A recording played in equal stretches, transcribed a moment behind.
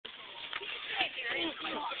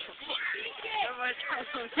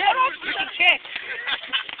Yeah, you can kick.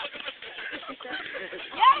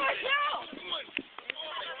 Yeah, Marcel.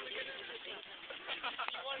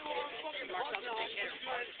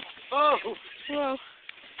 Oh! Whoa.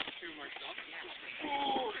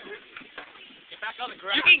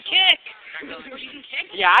 You can kick.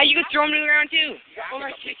 Yeah, you can throw him to the ground too. Oh,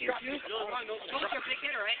 I kick you too.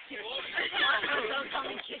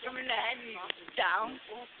 Kick him in the head and down.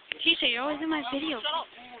 Tisha, you're always in my video.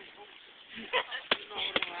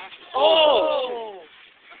 Oh!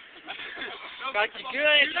 Got you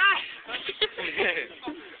good.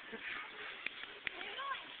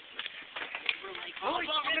 Holy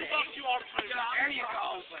shit. There you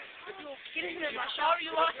go. Get in there, Marcel. Oh,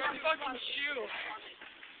 you lost your fucking shoe.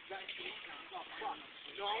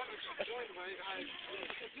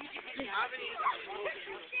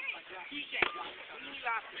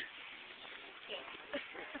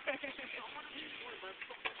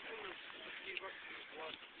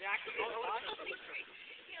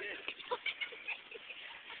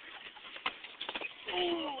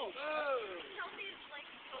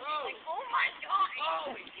 Oh my god! Oh,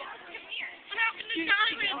 come here. What happened to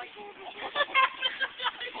Diamond?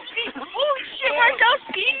 Oh shit, Marcel's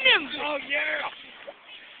seen him! Oh yeah!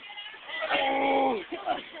 Oh!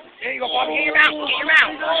 There you go, Bobby. Get your mouth. Get your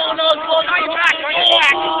mouth. Oh no, it's on your back. On your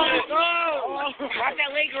back. Oh! Wrap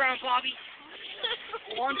that leg around, Bobby.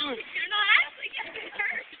 One, two. You're not actually getting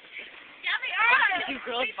hurt. Yeah, they are. You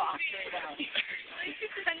girls box right now.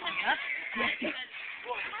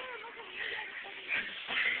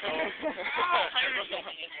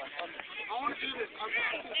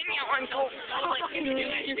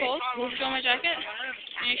 You cold? You want my jacket?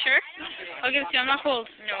 Are you sure? I'll give it to you. I'm not cold.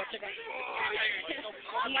 No, it's okay.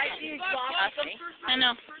 I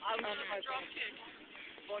know.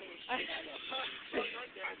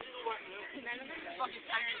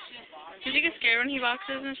 Did you get scared when he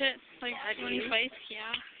boxes and shit? Like when he fights?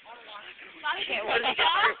 Yeah. Okay, what is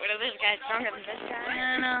this guy stronger than this guy?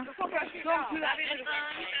 I know.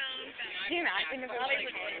 Dude, I think it's really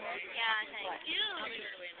good. Yeah, thank you.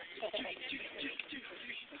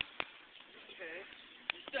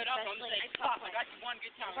 Stood up, I'm saying, stop, I got you one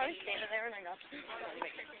good time. Probably standing there and I got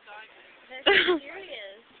That's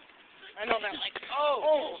serious. I know that, like,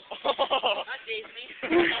 oh! That dazed me.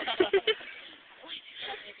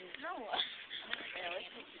 No.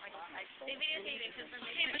 They videotape it because then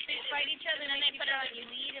they fight each other and then they put it on your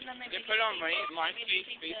lead and then they They put it on my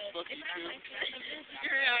Facebook, too.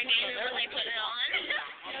 I knew when they put it on.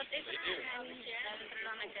 They put it on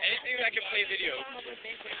Anything that can play video.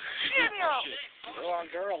 Girl on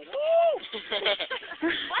girl. Woo!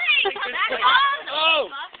 Wait, back off! Oh!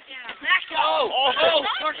 Back Oh! off! Oh!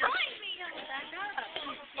 Stop telling me to back up.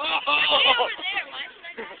 Oh! Stay over there. Why should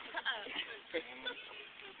I back up?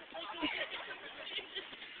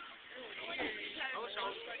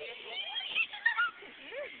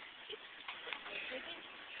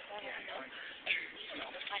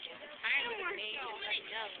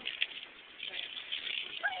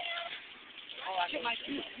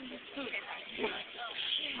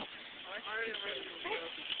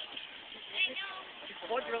 Your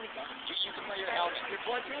blood's really dark. Just use your helmet. Your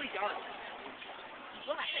blood's really dark.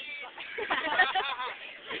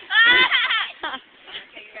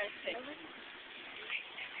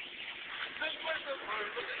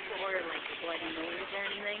 Or like bloody nose or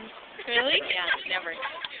anything. Really? Yeah, never.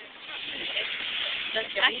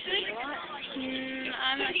 Actually,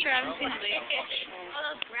 I'm not sure. I haven't seen it.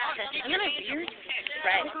 Isn't that weird?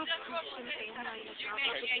 Red.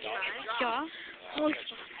 Yeah.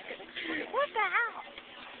 What the hell?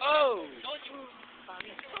 Oh!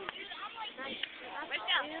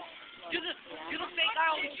 Do the fake I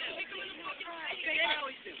always do. Fake I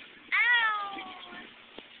always do. Ow!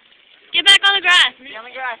 Get back on the grass. Stay on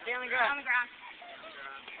the grass, stay on the grass. On the grass.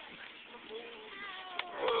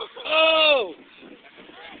 Oh!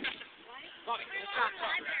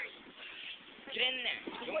 Get in there.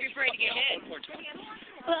 Don't be afraid to get hit.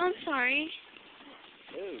 Well, I'm sorry.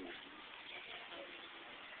 Oh.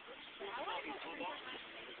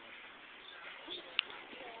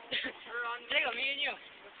 Jacob, me and you.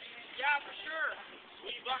 Yeah, for sure.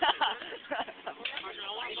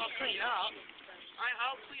 I'll clean up.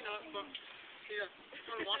 I'll clean up, but yeah, I'm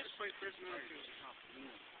gonna watch this fight first and then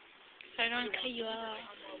So I don't cut you out.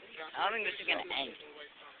 I don't think this is gonna end.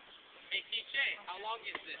 Hey, TJ, how long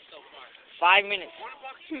is this so far? 5 minutes.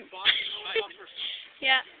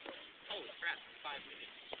 Yeah. Holy crap, 5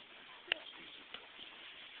 minutes.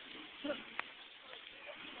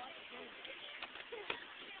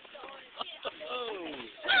 Oh!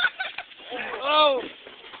 Oh!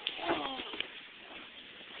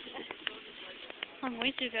 way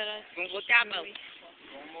too good at Don't look that mouth.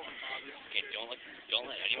 Okay, don't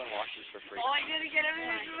let anyone watch this for free. Oh, I'm gonna get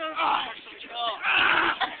everything. He's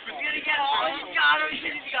gonna get all. He's got him.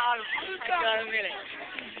 He's got him. I got him in it.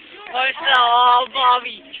 Oh,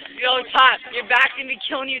 Bobby. Yo, Tap, your back's gonna be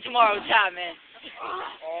killing you tomorrow, Tap, man.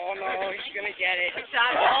 Oh, no, he's gonna get it.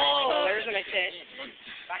 Tap, oh, there's an assist.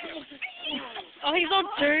 Oh, he's all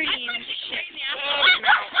dirty and shit.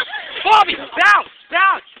 Bobby, bounce!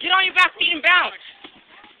 Bounce! Get on your back feet and bounce!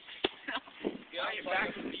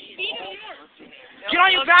 Get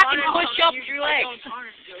on your back and push up your legs.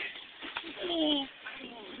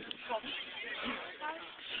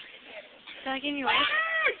 Back in your way.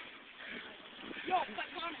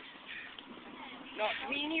 No,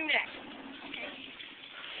 me and you next.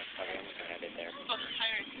 Okay, I'm just gonna end it there.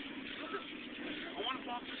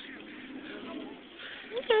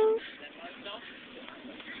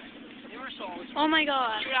 Oh my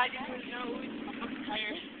god.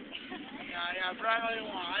 Yeah, Brad, I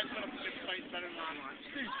didn't want. I put up a good fight better than online.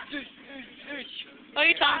 Oh,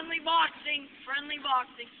 you're talking. Friendly boxing. Friendly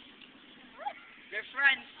boxing. They're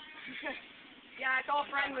friends. Yeah, it's all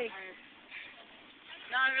friendly.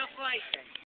 Not a real fight.